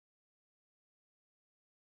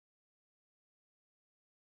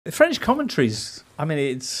The French commentaries, I mean,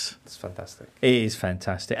 it's fantastic. It is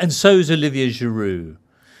fantastic. And so is Olivier Giroud.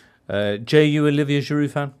 Jay, you Olivier Giroud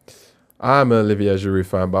fan? I'm an Olivier Giroud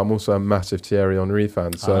fan, but I'm also a massive Thierry Henry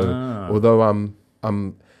fan. So although I'm,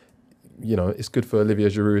 you know, it's good for Olivier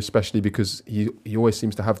Giroud, especially because he always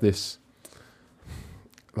seems to have this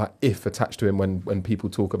like if attached to him when people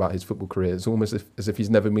talk about his football career. It's almost as if he's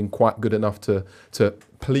never been quite good enough to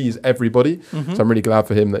please everybody. So I'm really glad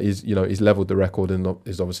for him that he's leveled the record and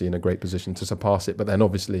is obviously in a great position to surpass it. But then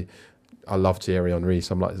obviously I love Thierry Henry,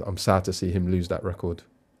 so I'm sad to see him lose that record.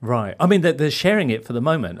 Right. I mean, they're sharing it for the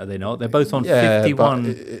moment, are they not? They're both on 51.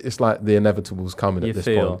 But it's like the inevitable's coming at this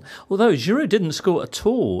point. Although Giroud didn't score at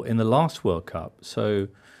all in the last World Cup, so...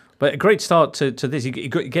 But a great start to this. He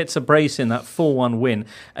gets a brace in that 4-1 win.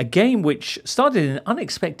 A game which started in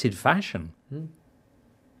unexpected fashion.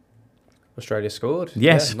 Australia scored.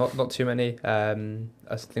 Yes. Yeah, not too many. I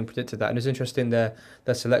think predicted that. And it was interesting, their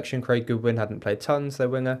selection. Craig Goodwin hadn't played tons, their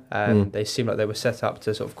winger. They seemed like they were set up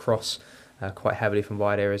to sort of cross quite heavily from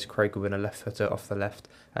wide areas. Craig Goodwin, a left footer off the left.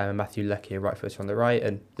 Matthew Leckie, a right footer on the right.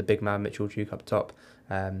 And the big man, Mitchell Duke, up top.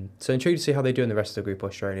 So intrigued to see how they do in the rest of the group,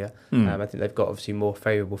 Australia. I think they've got obviously more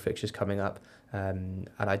favourable fixtures coming up. And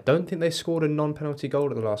I don't think they scored a non-penalty goal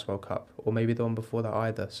at the last World Cup, or maybe the one before that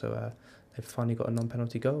either. So they've finally got a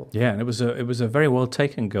non-penalty goal. Yeah, and it was a very well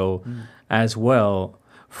taken goal as well.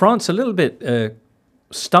 France a little bit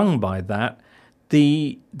stung by that.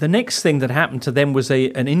 The next thing that happened to them was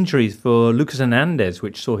an injury for Lucas Hernandez,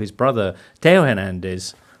 which saw his brother Theo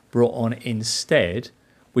Hernandez brought on instead,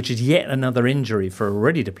 which is yet another injury for a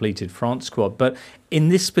already depleted France squad. But in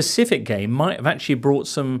this specific game, might have actually brought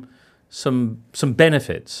some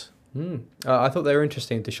benefits. I thought they were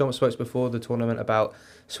interesting. Deschamps spoke before the tournament about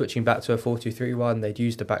switching back to a 4-2-3-1. They'd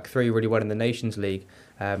used the back three really well in the Nations League.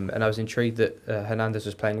 And I was intrigued that Hernandez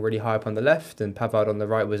was playing really high up on the left and Pavard on the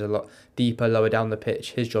right was a lot deeper, lower down the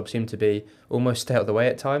pitch. His job seemed to be almost stay out of the way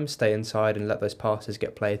at times, stay inside and let those passes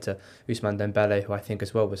get played to Ousmane Dembele, who I think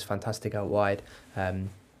as well was fantastic out wide.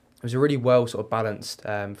 It was a really well sort of balanced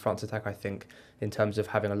France attack, I think, in terms of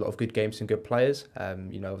having a lot of good games and good players.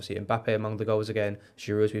 Obviously Mbappe among the goals again,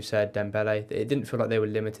 Giroud, as we've said, Dembele. It didn't feel like they were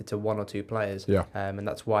limited to one or two players. Yeah. And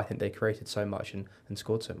that's why I think they created so much and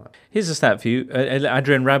scored so much. Here's a stat for you: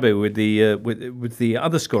 Adrien Rabiot with the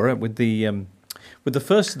other scorer, with the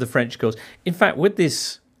first of the French goals. In fact, with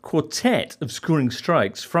this quartet of scoring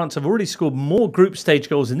strikes, France have already scored more group stage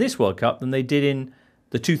goals in this World Cup than they did in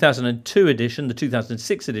the 2002 edition, the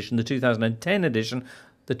 2006 edition, the 2010 edition,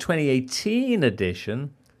 the 2018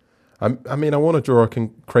 edition. I mean, I want to draw a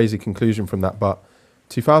crazy conclusion from that, but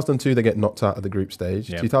 2002 they get knocked out of the group stage.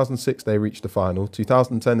 Yep. 2006 they reached the final.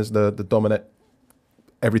 2010 is the dominant.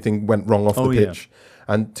 Everything went wrong off the pitch,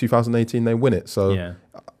 and 2018 they win it. So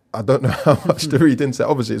I don't know how much to read into it.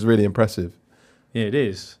 Obviously, it's really impressive. Yeah, it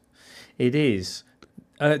is. It is.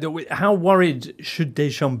 How worried should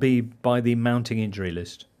Deschamps be by the mounting injury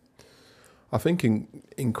list? I think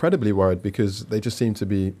incredibly worried because they just seem to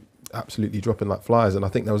be absolutely dropping like flies. And I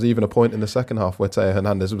think there was even a point in the second half where Theo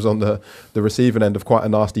Hernandez was on the receiving end of quite a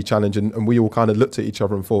nasty challenge. And we all kind of looked at each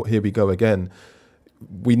other and thought, here we go again.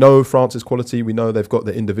 We know France's quality. We know they've got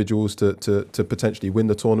the individuals to potentially win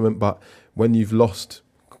the tournament. But when you've lost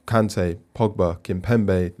Kante, Pogba,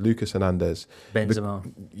 Kimpembe, Lucas Hernandez, Benzema.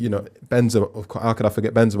 Benzema. How could I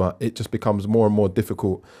forget Benzema? It just becomes more and more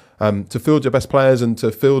difficult to field your best players and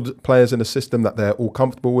to field players in a system that they're all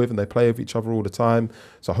comfortable with and they play with each other all the time.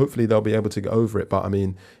 So hopefully they'll be able to get over it. But I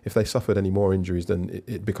mean, if they suffered any more injuries, then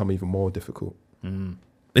it'd become even more difficult.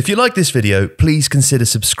 If you like this video, please consider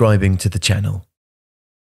subscribing to the channel.